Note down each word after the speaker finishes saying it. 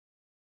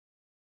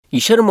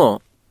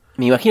Guillermo,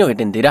 me imagino que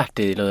te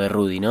enteraste de lo de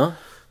Rudy, ¿no?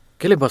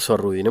 ¿Qué le pasó a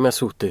Rudy? No me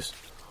asustes.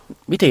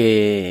 ¿Viste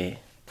que...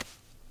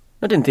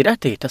 ¿No te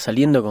enteraste que está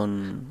saliendo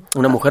con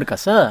una mujer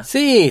casada?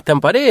 Sí, está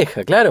en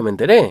pareja, claro, me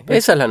enteré.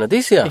 ¿Esa es la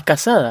noticia? Es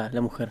casada la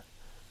mujer.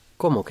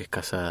 ¿Cómo que es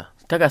casada?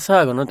 Está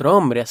casada con otro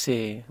hombre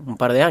hace un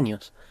par de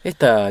años.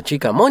 ¿Esta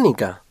chica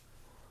Mónica?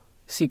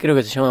 Sí, creo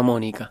que se llama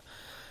Mónica.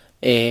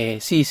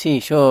 Sí,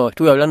 yo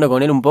estuve hablando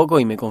con él un poco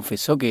y me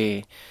confesó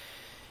que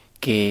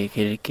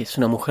es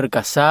una mujer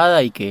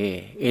casada y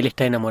que él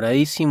está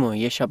enamoradísimo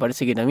y ella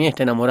parece que también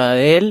está enamorada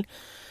de él,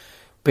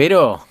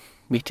 pero,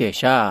 viste,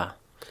 ya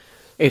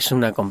es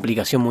una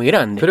complicación muy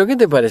grande. ¿Pero qué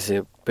te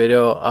parece?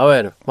 Pero, a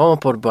ver, vamos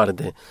por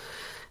parte.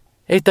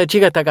 ¿Esta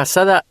chica está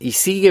casada y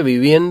sigue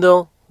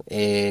viviendo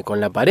con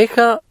la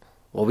pareja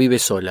o vive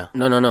sola?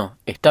 No,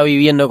 está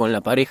viviendo con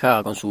la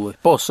pareja, con su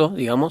esposo,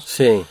 digamos.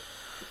 Sí.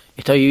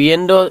 Está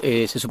viviendo,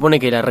 se supone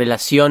que la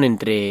relación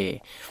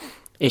entre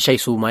ella y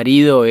su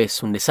marido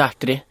es un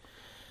desastre.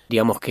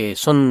 Digamos que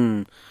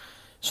son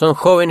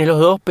jóvenes los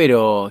dos,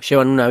 pero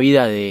llevan una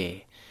vida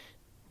de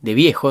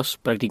viejos.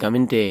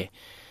 Prácticamente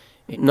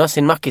no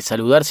hacen más que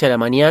saludarse a la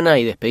mañana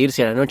y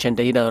despedirse a la noche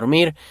antes de ir a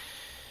dormir.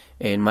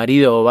 El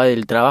marido va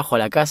del trabajo a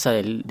la casa,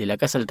 de la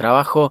casa al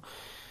trabajo.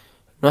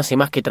 No hace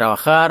más que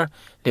trabajar.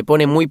 Le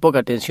pone muy poca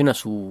atención a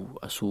su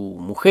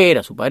mujer,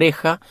 a su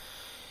pareja.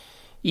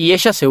 Y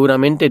ella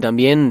seguramente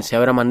también se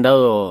habrá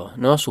mandado,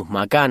 ¿no?, sus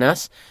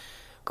macanas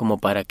como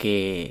para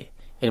que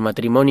el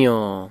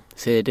matrimonio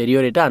se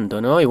deteriore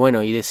tanto, ¿no? Y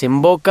bueno, y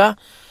desemboca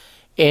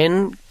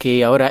en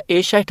que ahora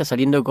ella está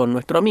saliendo con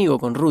nuestro amigo,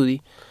 con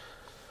Rudy.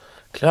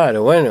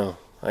 Claro, bueno,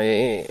 a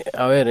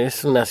ver,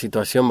 es una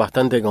situación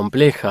bastante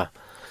compleja,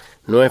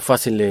 no es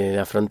fácil de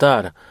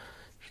afrontar.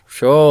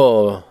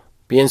 Yo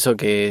pienso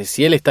que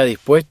si él está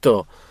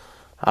dispuesto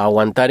a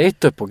aguantar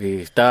esto es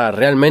porque está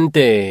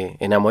realmente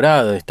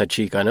enamorado de esta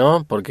chica,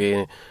 ¿no?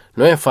 Porque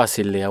no es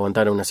fácil de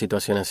aguantar una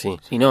situación así.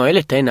 Sí, no, él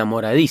está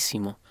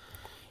enamoradísimo.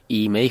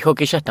 Y me dijo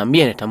que ella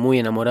también está muy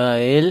enamorada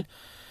de él.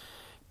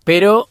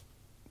 Pero,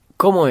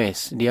 ¿cómo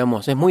es?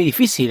 Digamos, es muy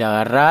difícil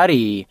agarrar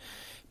y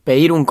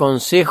pedir un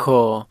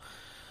consejo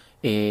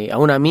a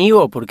un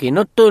amigo, porque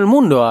no todo el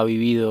mundo ha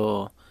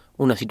vivido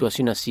una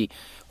situación así.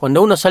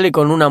 Cuando uno sale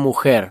con una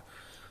mujer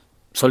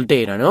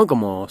soltera, ¿no?,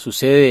 como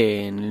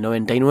sucede en el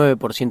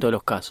 99% de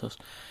los casos,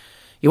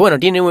 y bueno,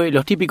 tiene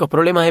los típicos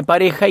problemas de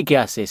pareja, ¿y qué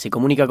hace? Se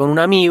comunica con un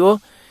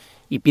amigo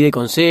y pide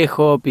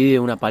consejo, pide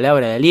una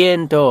palabra de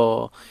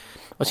aliento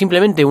o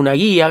simplemente una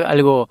guía,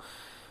 algo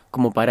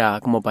como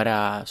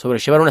para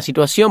sobrellevar una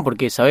situación,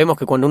 porque sabemos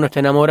que cuando uno está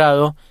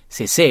enamorado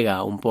se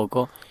cega un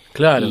poco.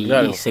 Claro.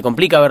 Y se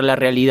complica ver la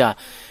realidad.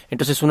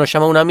 Entonces uno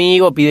llama a un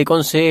amigo, pide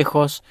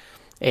consejos.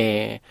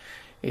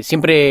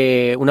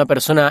 Siempre una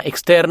persona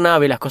externa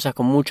ve las cosas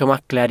con mucho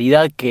más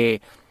claridad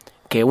que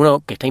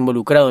uno que está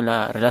involucrado en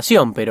la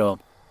relación. Pero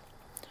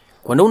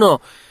cuando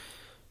uno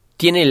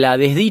tiene la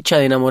desdicha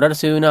de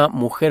enamorarse de una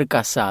mujer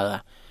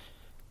casada,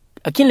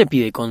 ¿a quién le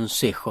pide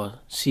consejos?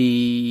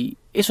 Si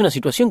es una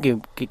situación que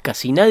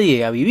casi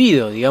nadie ha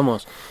vivido,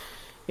 digamos.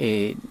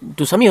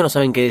 Tus amigos no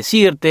saben qué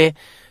decirte,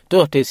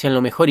 todos te desean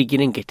lo mejor y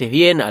quieren que estés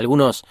bien.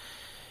 Algunos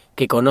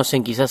que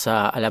conocen quizás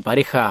a la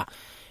pareja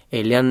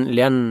le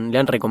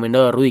han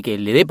recomendado a Rudy que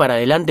le dé para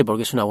adelante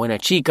porque es una buena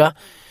chica,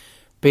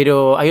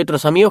 pero hay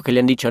otros amigos que le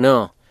han dicho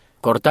no,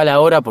 cortala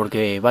ahora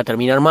porque va a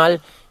terminar mal.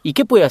 ¿Y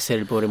qué puede hacer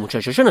el pobre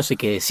muchacho? Yo no sé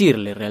qué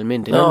decirle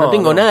realmente, no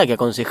tengo nada que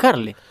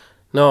aconsejarle.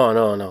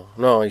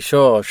 No, y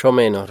yo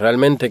menos,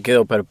 realmente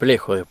quedo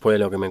perplejo después de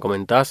lo que me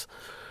comentás.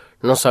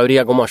 No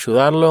sabría cómo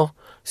ayudarlo,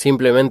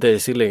 simplemente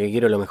decirle que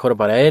quiero lo mejor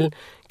para él,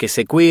 que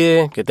se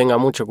cuide, que tenga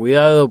mucho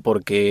cuidado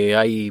porque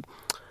hay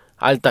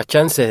altas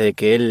chances de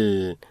que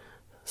él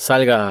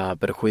salga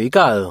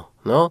perjudicado,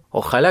 ¿no?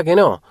 Ojalá que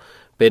no,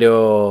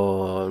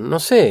 pero no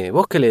sé,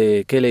 ¿vos qué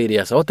le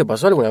dirías? ¿A vos te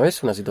pasó alguna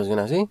vez una situación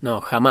así?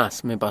 No,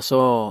 jamás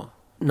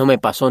no me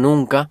pasó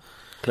nunca.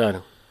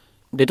 Claro.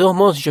 De todos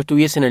modos, si yo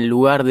estuviese en el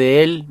lugar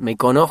de él, me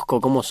conozco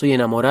cómo soy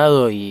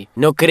enamorado y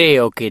no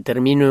creo que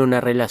termine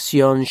una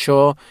relación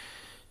yo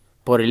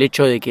por el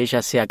hecho de que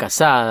ella sea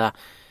casada.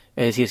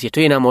 Es decir, si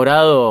estoy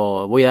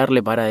enamorado, voy a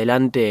darle para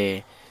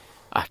adelante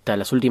hasta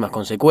las últimas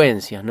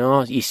consecuencias,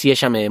 ¿no? Y si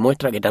ella me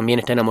demuestra que también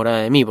está enamorada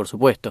de mí, por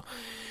supuesto.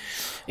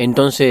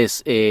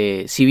 Entonces,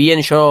 si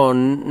bien yo,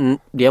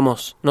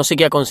 digamos, no sé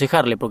qué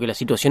aconsejarle porque la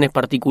situación es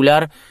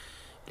particular,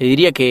 le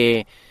diría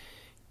que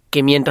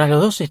mientras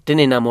los dos estén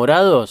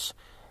enamorados,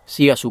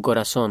 siga su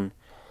corazón,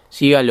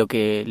 siga lo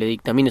que le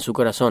dictamine su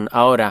corazón.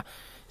 Ahora,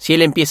 si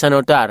él empieza a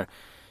notar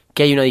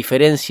que hay una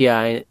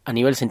diferencia a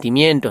nivel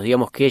sentimientos,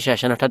 digamos que ella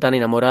ya no está tan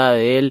enamorada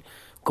de él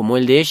como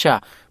él de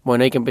ella,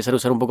 bueno, hay que empezar a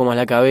usar un poco más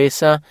la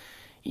cabeza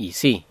y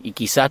sí, y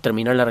quizás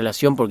terminar la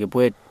relación porque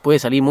puede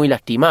salir muy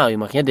lastimado.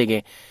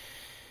 Imagínate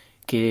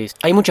que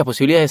hay muchas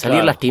posibilidades de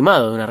salir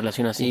lastimado de una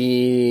relación así.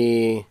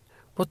 ¿Y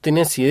vos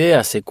tenés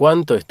idea hace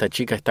cuánto esta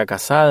chica está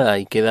casada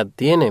y qué edad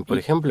tiene, por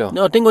ejemplo?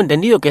 No, tengo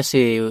entendido que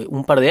hace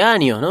un par de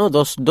años, ¿no?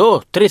 2,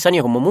 3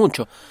 años como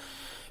mucho.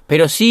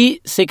 Pero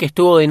sí sé que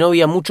estuvo de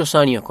novia muchos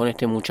años con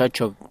este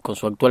muchacho, con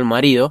su actual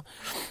marido.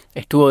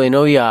 Estuvo de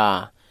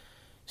novia,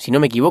 si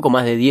no me equivoco,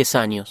 más de 10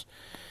 años.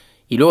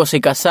 Y luego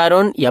se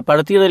casaron y a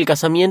partir del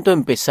casamiento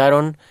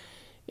empezaron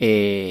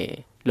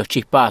los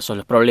chispazos,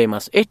 los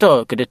problemas.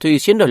 Esto que te estoy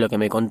diciendo es lo que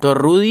me contó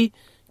Rudy,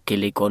 que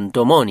le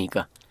contó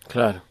Mónica.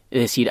 Claro.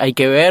 Es decir, hay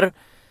que ver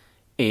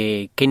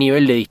qué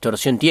nivel de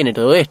distorsión tiene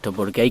todo esto,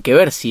 porque hay que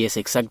ver si es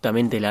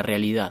exactamente la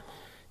realidad,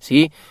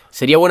 ¿sí?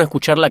 Sería bueno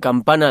escuchar la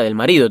campana del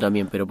marido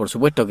también, pero por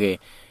supuesto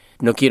que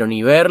no quiero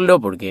ni verlo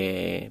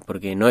porque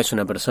no es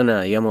una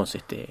persona, digamos,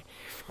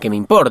 que me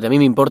importe. A mí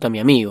me importa mi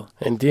amigo.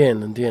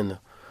 Entiendo.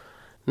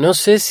 No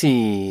sé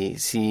si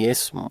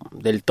es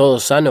del todo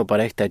sano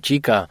para esta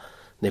chica,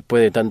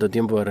 después de tanto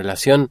tiempo de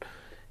relación,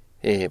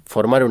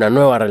 formar una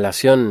nueva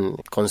relación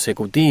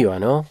consecutiva,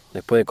 ¿no?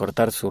 Después de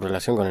cortar su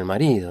relación con el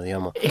marido,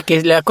 digamos. Es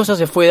que la cosa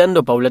se fue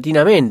dando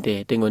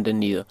paulatinamente, tengo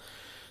entendido.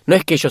 No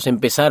es que ellos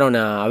empezaron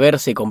a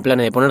verse con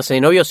planes de ponerse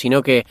de novios,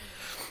 sino que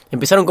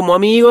empezaron como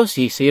amigos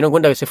y se dieron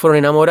cuenta que se fueron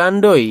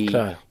enamorando y,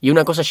 claro, y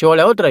una cosa llevó a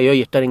la otra y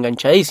hoy están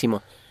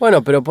enganchadísimos.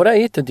 Bueno, pero por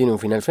ahí esto tiene un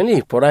final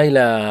feliz. Por ahí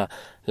la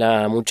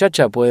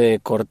muchacha puede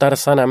cortar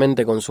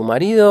sanamente con su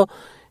marido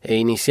e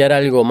iniciar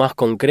algo más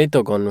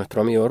concreto con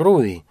nuestro amigo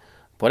Rudy.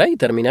 Por ahí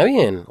termina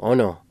bien, ¿o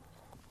no?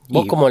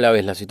 ¿Vos cómo la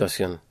ves la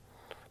situación?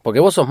 Porque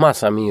vos sos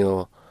más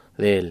amigo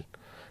de él.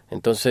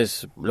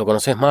 Entonces lo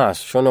conocés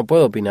más. Yo no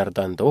puedo opinar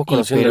tanto. Vos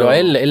conociéndolo a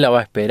él la va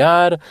a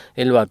esperar,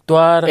 él va a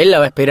actuar. Él la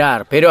va a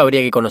esperar, pero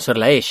habría que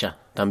conocerla a ella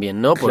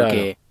también, ¿no?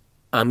 Porque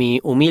claro, a mi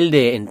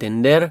humilde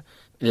entender,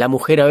 la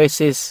mujer a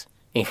veces,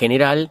 en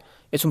general,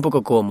 es un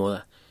poco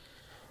cómoda.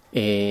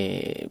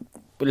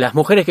 Las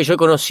mujeres que yo he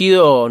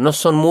conocido no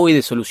son muy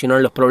de solucionar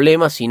los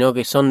problemas, sino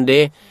que son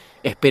de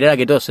esperar a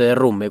que todo se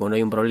derrumbe cuando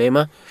hay un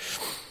problema.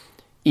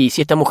 Y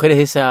si esta mujer es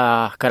de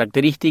esas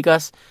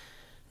características,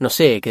 no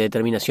sé qué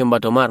determinación va a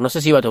tomar. No sé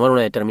si va a tomar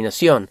una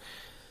determinación.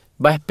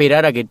 Va a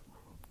esperar a que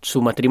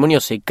su matrimonio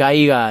se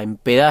caiga en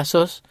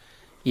pedazos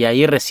y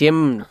ahí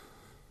recién,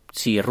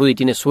 si Rudy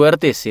tiene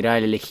suerte, será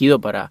el elegido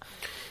para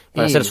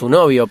ser su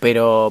novio.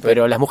 Pero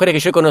las mujeres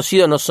que yo he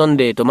conocido no son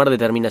de tomar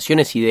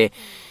determinaciones y de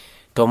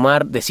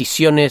tomar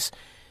decisiones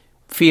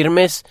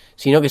firmes,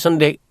 sino que son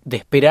de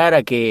esperar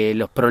a que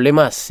los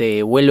problemas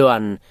se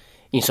vuelvan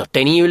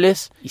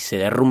insostenibles y se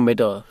derrumbe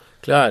todo.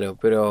 Claro,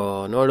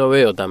 pero no lo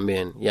veo tan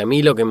bien. Y a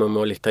mí lo que me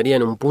molestaría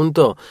en un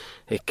punto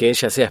es que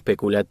ella sea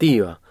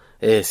especulativa.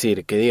 Es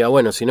decir, que diga,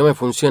 bueno, si no me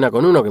funciona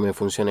con uno, que me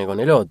funcione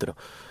con el otro.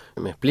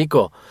 ¿Me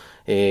explico?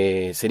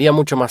 Sería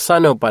mucho más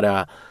sano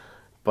para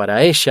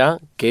ella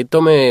que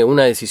tome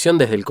una decisión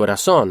desde el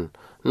corazón,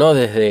 no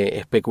desde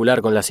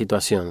especular con la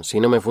situación.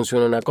 Si no me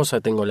funciona una cosa,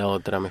 tengo la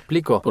otra. ¿Me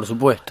explico? Por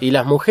supuesto. Y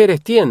las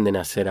mujeres tienden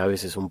a ser a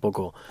veces un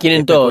poco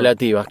quieren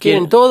especulativas.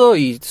 Quieren todo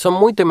y son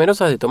muy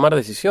temerosas de tomar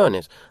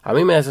decisiones. A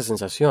mí me da esa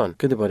sensación.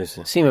 ¿Qué te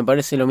parece? Sí, me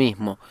parece lo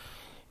mismo.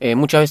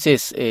 Muchas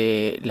veces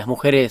las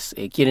mujeres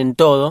quieren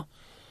todo.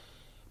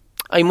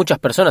 Hay muchas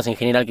personas en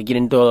general que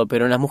quieren todo,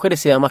 pero en las mujeres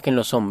se da más que en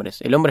los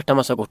hombres. El hombre está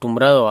más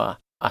acostumbrado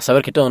a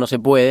saber que todo no se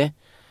puede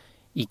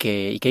y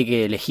que hay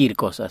que elegir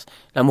cosas.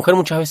 La mujer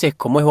muchas veces,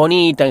 como es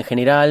bonita en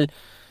general,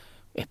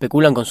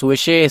 especulan con su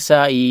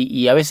belleza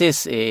y a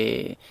veces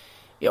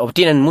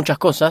obtienen muchas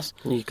cosas.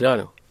 Y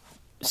claro,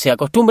 se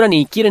acostumbran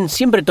y quieren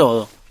siempre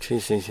todo. Sí.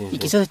 Y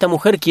quizás esta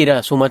mujer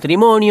quiera su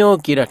matrimonio,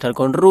 quiera estar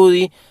con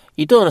Rudy,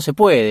 y todo no se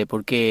puede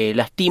porque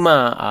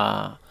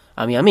lastima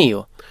a mi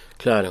amigo.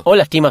 Claro. O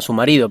lastima a su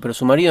marido, pero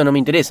su marido no me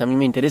interesa, a mí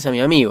me interesa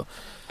mi amigo.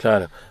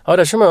 Claro.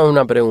 Ahora yo me hago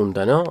una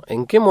pregunta, ¿no?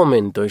 ¿En qué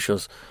momento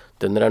ellos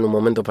tendrán un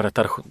momento para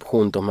estar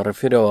juntos? Me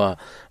refiero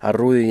a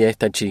Rudy y a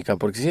esta chica,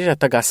 porque si ella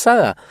está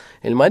casada,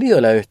 el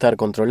marido la debe estar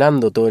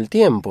controlando todo el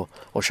tiempo,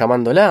 o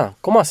llamándola.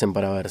 ¿Cómo hacen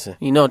para verse?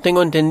 Y no,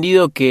 tengo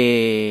entendido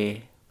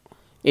que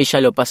ella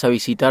lo pasa a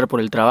visitar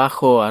por el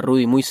trabajo a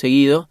Rudy muy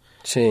seguido.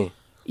 Sí.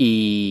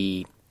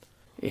 Y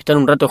están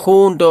un rato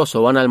juntos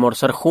o van a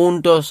almorzar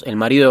juntos. El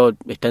marido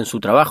está en su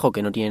trabajo,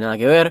 que no tiene nada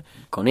que ver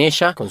con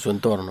ella. Con su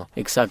entorno.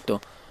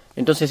 Exacto.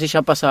 Entonces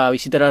ella pasa a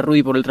visitar a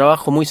Rudy por el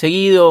trabajo muy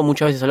seguido,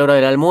 muchas veces a la hora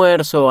del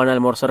almuerzo, van a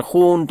almorzar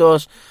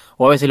juntos,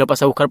 o a veces lo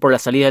pasa a buscar por la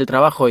salida del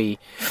trabajo y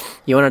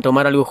van a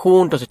tomar algo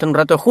juntos, están un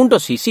rato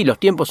juntos y sí, los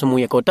tiempos son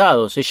muy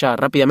acotados. Ella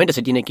rápidamente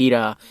se tiene que ir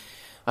a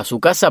su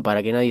casa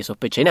para que nadie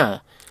sospeche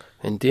nada.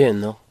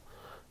 Entiendo.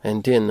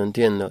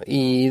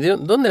 ¿Y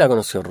dónde la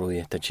conoció Rudy,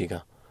 esta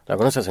chica? ¿La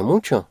conoce hace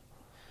mucho?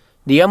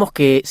 Digamos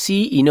que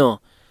sí y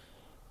no.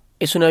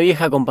 Es una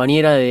vieja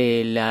compañera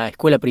de la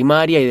escuela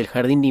primaria y del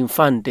jardín de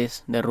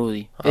infantes de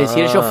Rudy. Es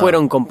decir, ellos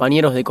fueron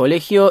compañeros de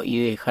colegio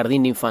y de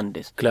jardín de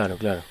infantes. Claro.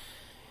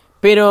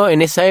 Pero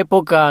en esa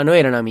época no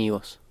eran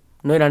amigos.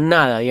 No eran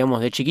nada,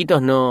 digamos. De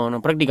chiquitos no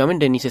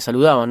prácticamente ni se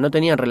saludaban, no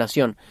tenían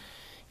relación.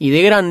 Y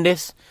de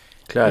grandes,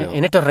 claro,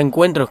 en estos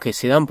reencuentros que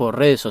se dan por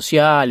redes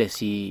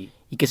sociales y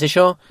qué sé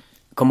yo,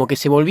 como que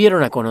se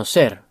volvieron a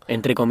conocer,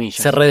 entre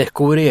comillas. Se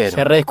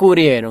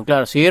redescubrieron,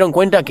 claro. Se dieron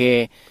cuenta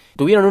que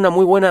tuvieron una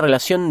muy buena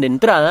relación de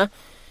entrada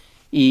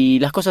y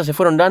las cosas se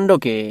fueron dando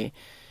que,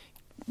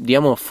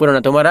 digamos, fueron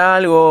a tomar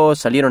algo,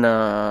 salieron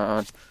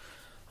a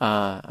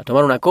a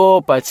tomar una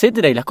copa,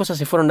 etcétera, y las cosas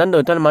se fueron dando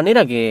de tal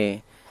manera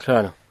que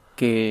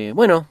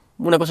bueno,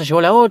 una cosa llevó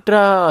a la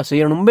otra, se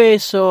dieron un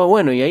beso,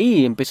 bueno, y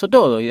ahí empezó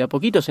todo, y de a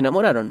poquito se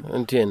enamoraron.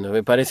 Entiendo,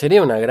 me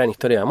parecería una gran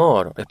historia de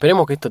amor.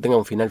 Esperemos que esto tenga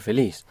un final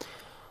feliz.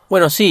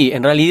 Bueno, sí,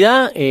 en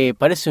realidad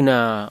parece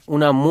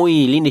una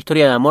muy linda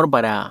historia de amor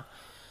para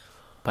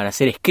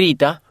ser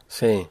escrita.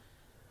 Sí.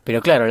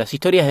 Pero claro, las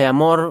historias de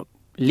amor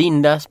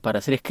lindas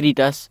para ser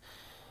escritas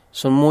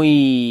son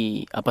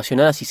muy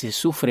apasionadas y se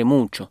sufre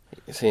mucho.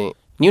 Sí.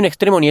 Ni un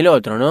extremo ni el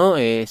otro, ¿no?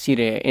 Es decir,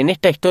 en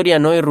esta historia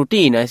no hay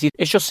rutina, es decir,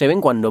 ellos se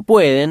ven cuando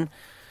pueden,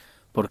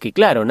 porque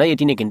claro, nadie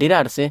tiene que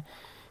enterarse,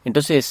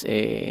 entonces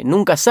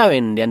nunca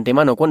saben de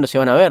antemano cuándo se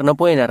van a ver, no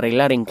pueden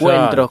arreglar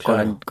encuentros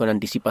Claro. con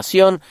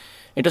anticipación,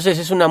 entonces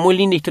es una muy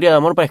linda historia de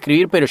amor para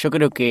escribir, pero yo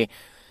creo que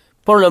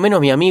por lo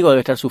menos mi amigo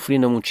debe estar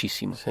sufriendo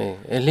muchísimo. Sí,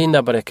 es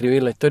linda para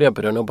escribir la historia,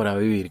 pero no para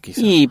vivir,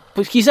 quizás. Y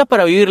pues quizás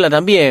para vivirla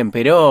también,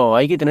 pero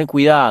hay que tener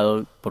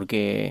cuidado,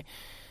 porque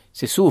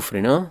se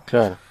sufre, ¿no?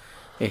 Claro.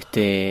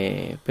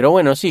 Pero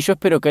bueno, sí, yo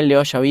espero que a él le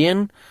vaya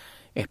bien,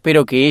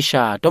 espero que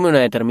ella tome una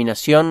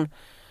determinación,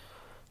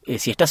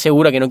 si está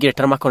segura que no quiere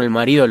estar más con el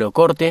marido, lo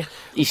corte,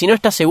 y si no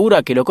está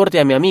segura, que lo corte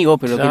a mi amigo,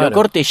 pero que lo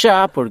corte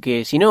ya,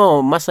 porque si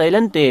no, más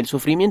adelante el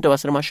sufrimiento va a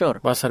ser mayor.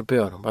 Va a ser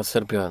peor,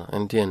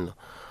 entiendo.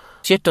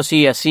 Si esto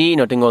sigue así,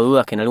 no tengo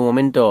dudas que en algún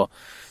momento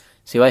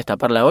se va a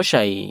destapar la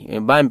olla y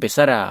va a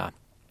empezar a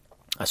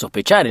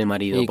sospechar el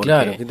marido. Y porque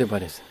claro, ¿qué te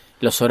parece?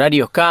 los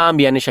horarios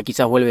cambian, ella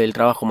quizás vuelve del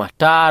trabajo más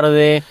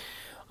tarde,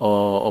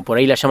 o por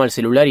ahí la llama al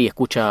celular y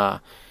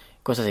escucha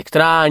cosas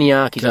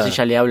extrañas, quizás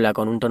ella le habla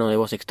con un tono de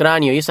voz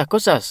extraño, y esas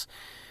cosas,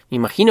 me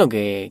imagino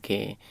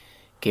que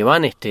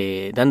van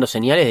dando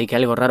señales de que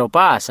algo raro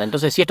pasa.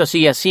 Entonces, si esto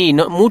sigue así,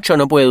 mucho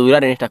no puede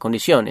durar en estas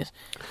condiciones.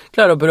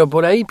 Claro, pero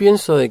por ahí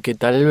pienso de que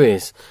tal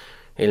vez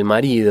el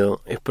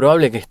marido es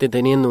probable que esté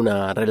teniendo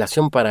una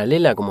relación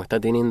paralela como está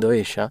teniendo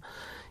ella,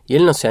 y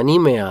él no se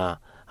anime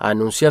a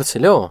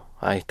anunciárselo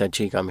a esta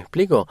chica, ¿me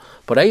explico?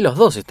 Por ahí los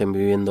dos estén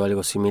viviendo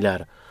algo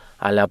similar,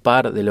 a la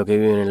par de lo que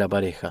viven en la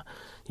pareja.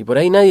 Y por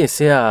ahí nadie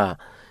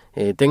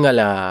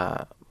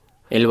tenga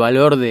el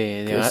valor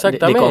de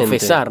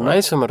confesar, ¿no? A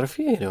eso me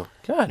refiero,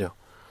 claro.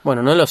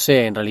 Bueno, no lo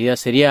sé, en realidad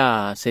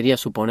sería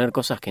suponer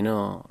cosas que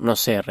no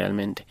sé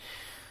realmente.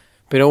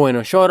 Pero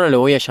bueno, yo ahora lo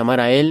voy a llamar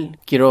a él,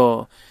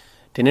 quiero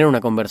tener una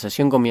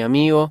conversación con mi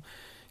amigo,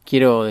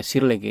 quiero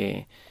decirle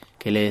que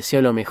le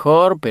deseo lo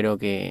mejor, pero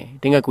que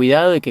tenga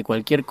cuidado y que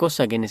cualquier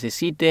cosa que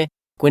necesite,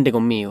 cuente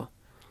conmigo.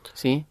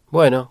 ¿Sí?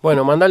 Bueno,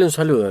 mandale un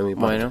saludo de mi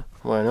parte.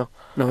 Bueno,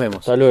 nos vemos.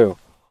 Hasta luego.